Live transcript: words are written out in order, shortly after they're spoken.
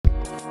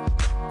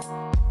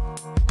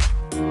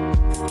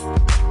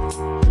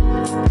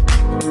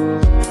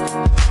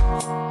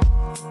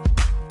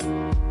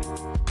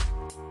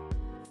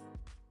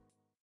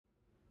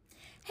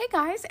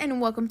guys,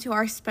 and welcome to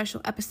our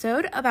special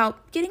episode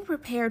about getting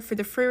prepared for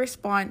the free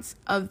response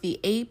of the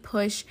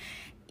APUSH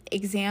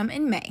exam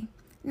in May.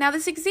 Now,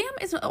 this exam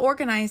is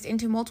organized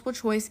into multiple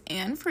choice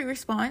and free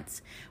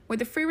response, where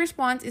the free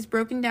response is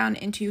broken down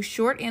into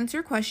short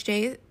answer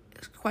questions,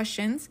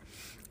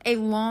 a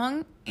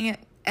long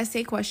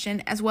essay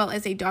question, as well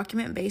as a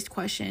document-based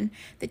question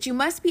that you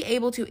must be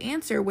able to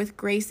answer with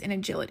grace and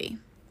agility.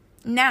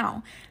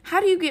 Now, how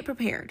do you get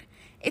prepared?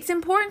 It's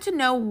important to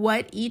know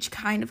what each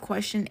kind of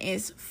question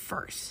is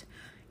first.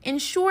 In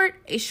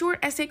short, a short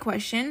essay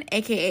question,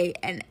 aka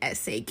an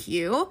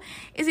SAQ,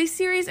 is a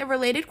series of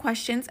related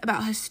questions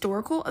about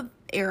historical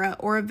era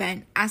or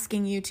event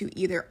asking you to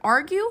either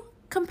argue,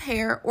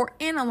 compare, or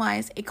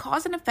analyze a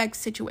cause and effect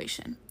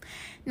situation.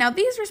 Now,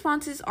 these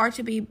responses are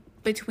to be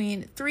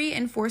between 3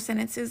 and 4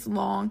 sentences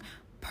long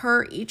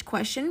per each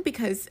question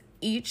because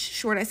each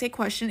short essay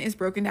question is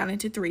broken down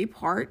into 3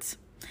 parts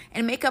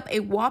and make up a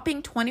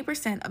whopping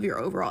 20% of your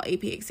overall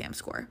AP exam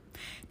score.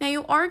 Now,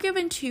 you are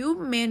given 2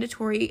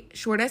 mandatory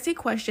short essay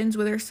questions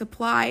where they're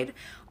supplied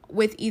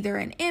with either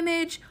an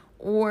image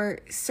or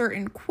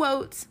certain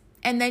quotes,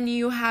 and then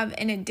you have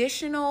an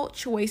additional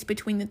choice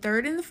between the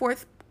 3rd and the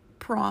 4th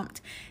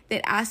prompt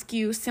that ask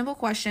you simple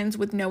questions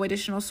with no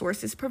additional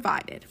sources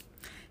provided.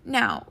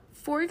 Now,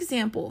 for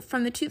example,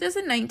 from the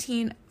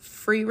 2019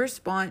 free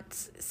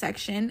response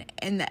section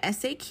in the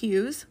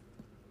SAQs,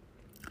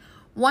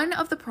 one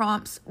of the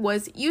prompts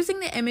was,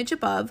 using the image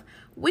above,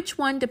 which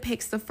one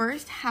depicts the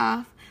first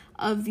half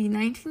of the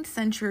 19th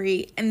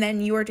century, and then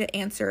you are to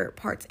answer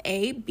parts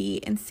A, B,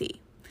 and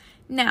C.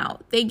 Now,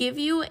 they give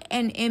you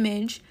an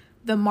image,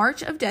 The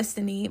March of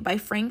Destiny by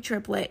Frank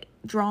Triplett,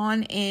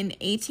 drawn in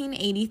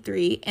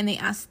 1883, and they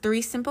ask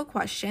 3 simple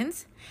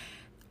questions.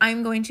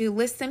 I'm going to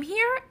list them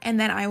here, and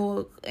then I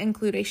will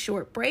include a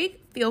short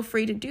break. Feel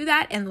free to do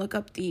that and look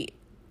up the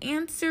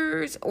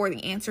answers or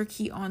the answer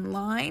key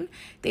online.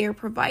 They are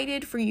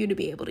provided for you to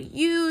be able to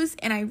use,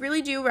 and I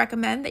really do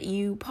recommend that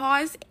you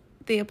pause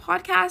the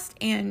podcast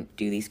and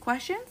do these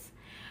questions.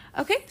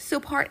 Okay, so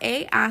part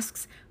A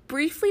asks,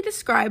 briefly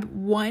describe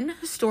one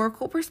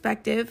historical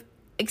perspective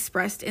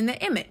expressed in the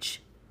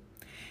image.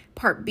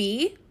 Part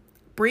B,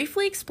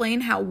 briefly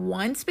explain how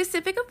one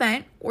specific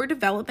event or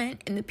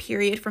development in the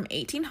period from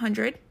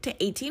 1800 to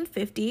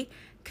 1850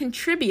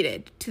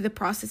 contributed to the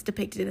process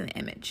depicted in the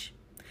image.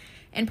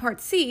 And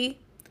part C,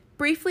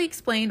 briefly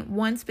explain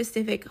one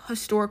specific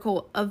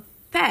historical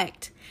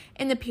effect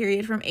in the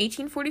period from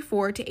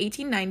 1844 to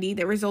 1890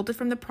 that resulted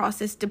from the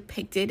process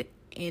depicted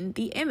in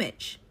the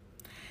image.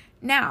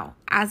 Now,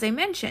 as I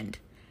mentioned,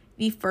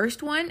 the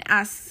first one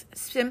asks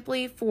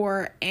simply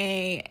for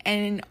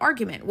an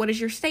argument. What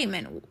is your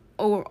statement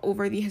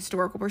over the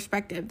historical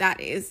perspective? That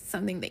is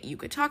something that you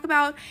could talk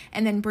about,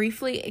 and then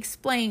briefly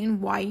explain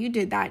why you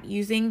did that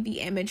using the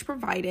image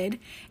provided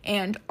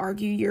and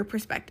argue your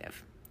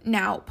perspective.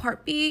 Now,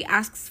 part B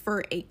asks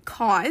for a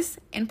cause,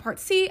 and part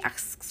C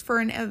asks for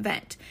an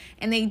event.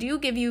 And they do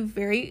give you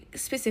very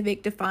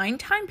specific defined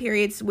time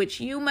periods,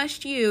 which you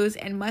must use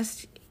and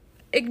must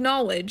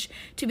acknowledge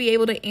to be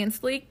able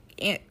to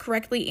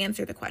correctly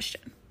answer the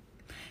question.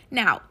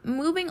 Now,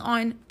 moving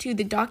on to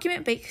the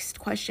document-based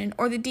question,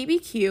 or the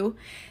DBQ,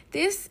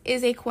 this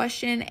is a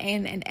question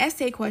and an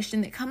essay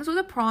question that comes with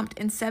a prompt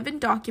and 7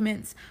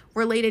 documents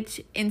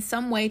related in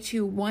some way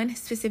to one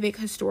specific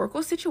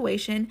historical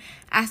situation,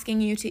 asking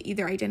you to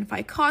either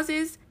identify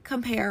causes,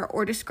 compare,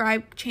 or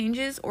describe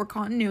changes or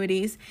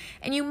continuities,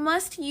 and you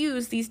must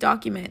use these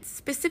documents,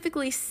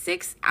 specifically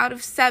 6 out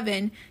of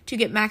 7, to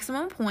get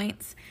maximum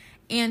points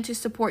and to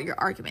support your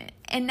argument.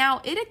 And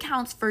now it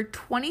accounts for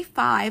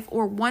 25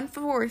 or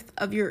 1/4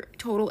 of your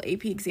total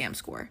AP exam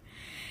score.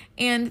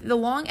 And the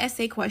long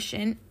essay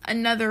question,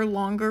 another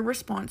longer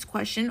response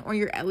question, or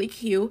your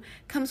LEQ,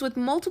 comes with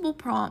multiple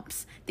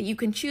prompts that you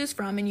can choose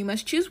from, and you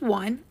must choose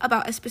one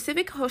about a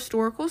specific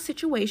historical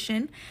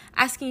situation,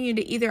 asking you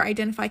to either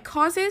identify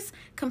causes,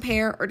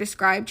 compare, or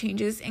describe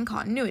changes and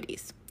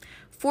continuities.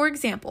 For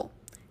example,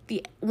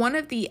 one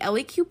of the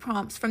LEQ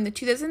prompts from the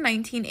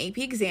 2019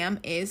 AP exam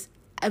is,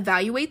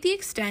 evaluate the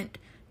extent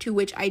to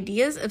which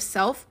ideas of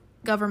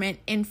self-government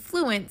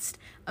influenced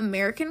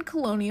American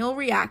colonial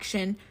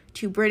reaction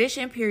to British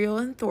imperial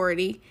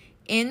authority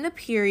in the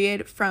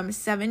period from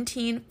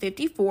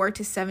 1754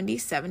 to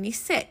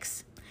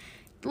 1776.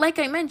 Like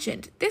I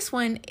mentioned, this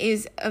one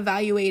is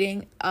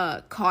evaluating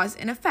cause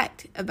and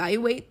effect.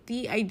 Evaluate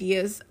the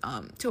ideas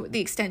to the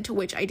extent to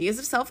which ideas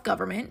of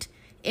self-government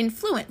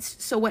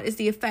influenced. So what is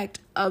the effect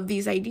of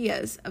these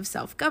ideas of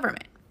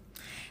self-government?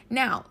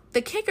 Now,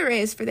 the kicker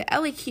is, for the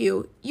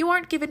LEQ, you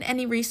aren't given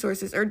any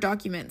resources or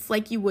documents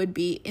like you would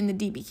be in the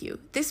DBQ.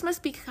 This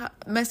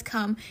must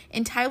come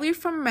entirely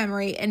from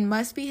memory and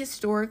must be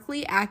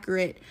historically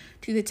accurate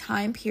to the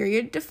time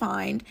period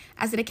defined,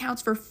 as it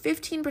accounts for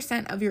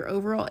 15% of your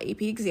overall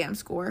AP exam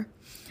score.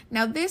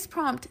 Now, this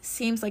prompt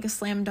seems like a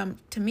slam dunk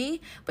to me,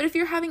 but if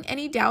you're having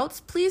any doubts,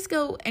 please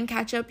go and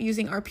catch up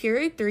using our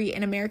Period 3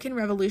 and American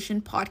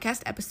Revolution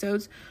podcast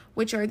episodes,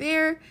 which are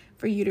there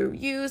for you to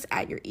use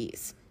at your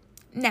ease.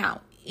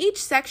 Now,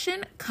 Each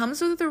section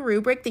comes with a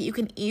rubric that you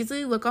can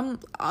easily look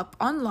up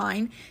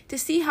online to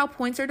see how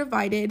points are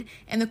divided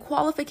and the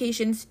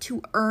qualifications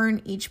to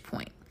earn each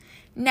point.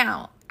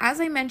 Now, as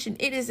I mentioned,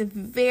 it is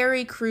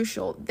very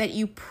crucial that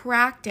you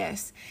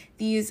practice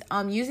these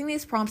using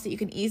these prompts that you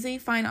can easily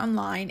find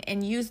online,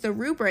 and use the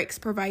rubrics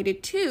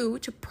provided to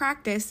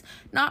practice,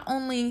 not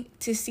only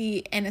to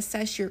see and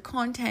assess your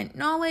content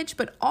knowledge,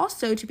 but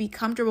also to be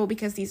comfortable,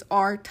 because these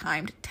are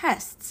timed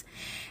tests.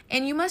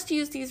 And you must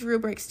use these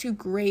rubrics to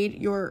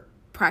grade your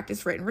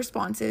practice written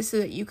responses so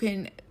that you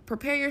can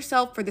prepare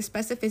yourself for the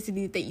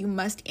specificity that you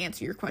must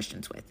answer your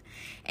questions with.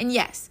 And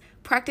yes,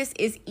 practice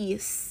is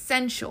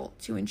essential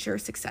to ensure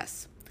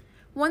success.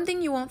 One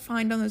thing you won't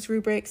find on those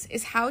rubrics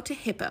is how to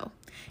hippo.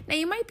 Now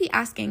you might be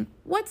asking,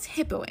 what's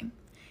hippoing?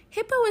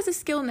 Hippo is a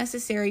skill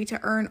necessary to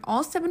earn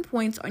all 7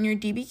 points on your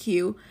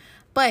DBQ,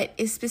 but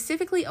is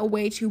specifically a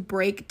way to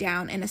break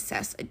down and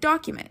assess a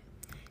document.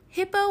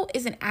 Hippo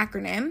is an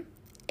acronym,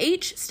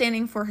 H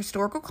standing for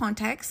historical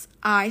context,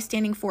 I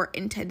standing for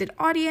intended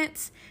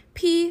audience,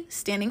 P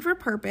standing for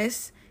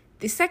purpose,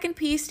 the second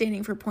P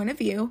standing for point of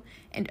view,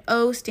 and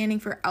O standing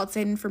for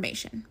outside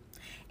information.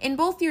 In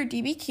both your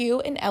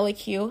DBQ and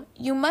LEQ,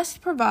 you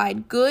must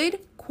provide good,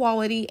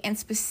 quality, and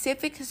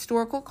specific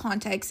historical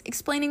context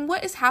explaining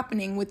what is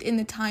happening within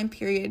the time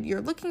period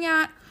you're looking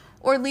at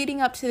or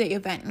leading up to the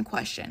event in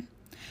question.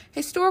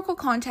 Historical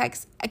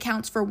context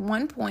accounts for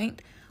 1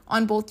 point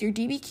on both your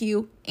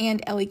DBQ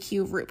and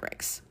LEQ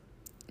rubrics.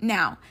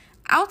 Now,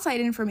 outside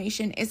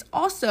information is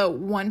also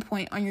 1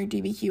 point on your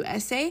DBQ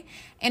essay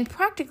and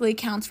practically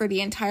counts for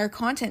the entire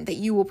content that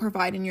you will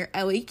provide in your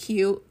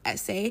LEQ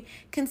essay,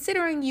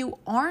 considering you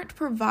aren't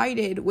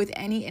provided with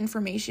any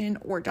information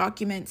or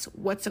documents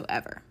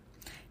whatsoever.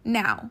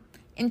 Now,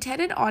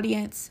 intended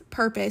audience,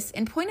 purpose,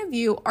 and point of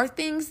view are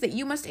things that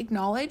you must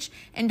acknowledge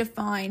and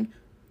define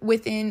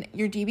within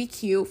your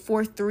DBQ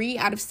for 3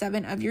 out of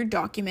 7 of your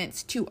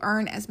documents to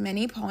earn as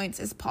many points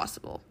as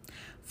possible.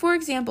 For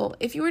example,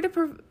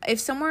 if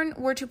someone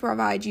were to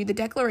provide you the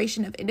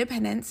Declaration of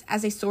Independence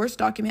as a source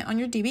document on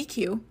your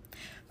DBQ,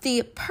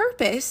 the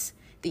purpose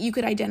that you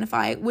could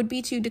identify would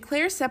be to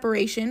declare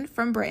separation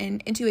from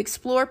Britain and to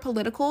explore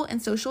political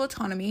and social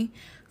autonomy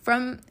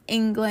from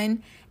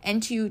England,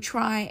 and to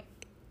try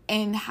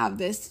and have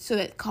this so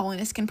that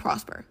colonists can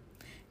prosper.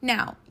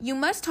 Now, you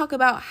must talk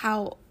about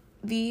how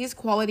these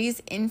qualities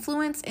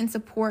influence and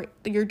support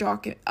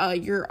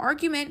your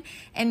argument,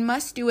 and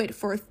must do it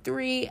for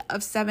 3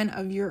 of 7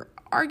 of your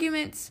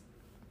arguments.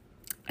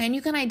 And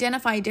you can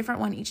identify a different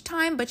one each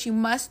time, but you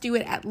must do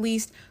it at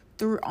least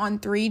on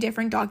 3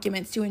 different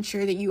documents to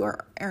ensure that you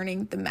are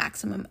earning the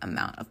maximum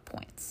amount of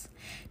points.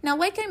 Now,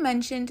 like I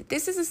mentioned,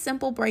 this is a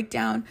simple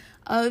breakdown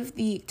of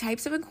the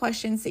types of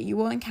questions that you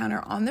will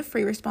encounter on the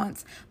free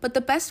response, but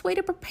the best way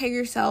to prepare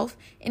yourself,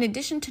 in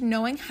addition to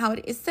knowing how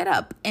it is set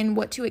up and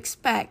what to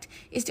expect,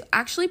 is to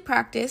actually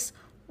practice,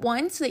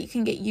 1, so that you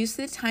can get used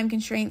to the time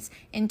constraints,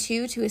 and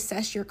 2, to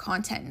assess your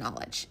content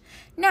knowledge.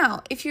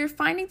 Now, if you're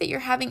finding that you're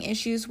having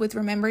issues with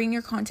remembering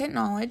your content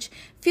knowledge,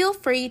 feel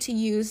free to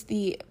use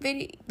the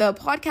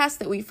podcast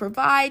that we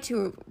provide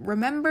to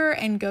remember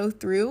and go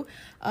through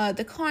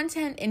the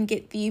content and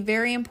get the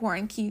very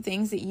important key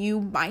things that you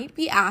might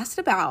be asked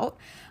about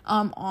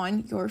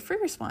on your free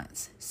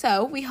response.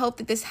 So we hope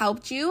that this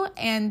helped you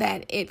and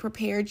that it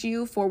prepared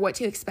you for what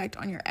to expect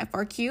on your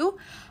FRQ.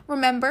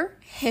 Remember,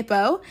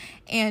 HIPPO,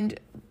 and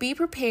be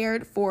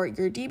prepared for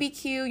your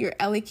DBQ, your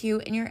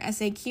LEQ, and your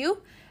SAQ.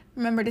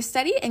 Remember to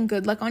study, and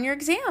good luck on your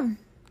exam.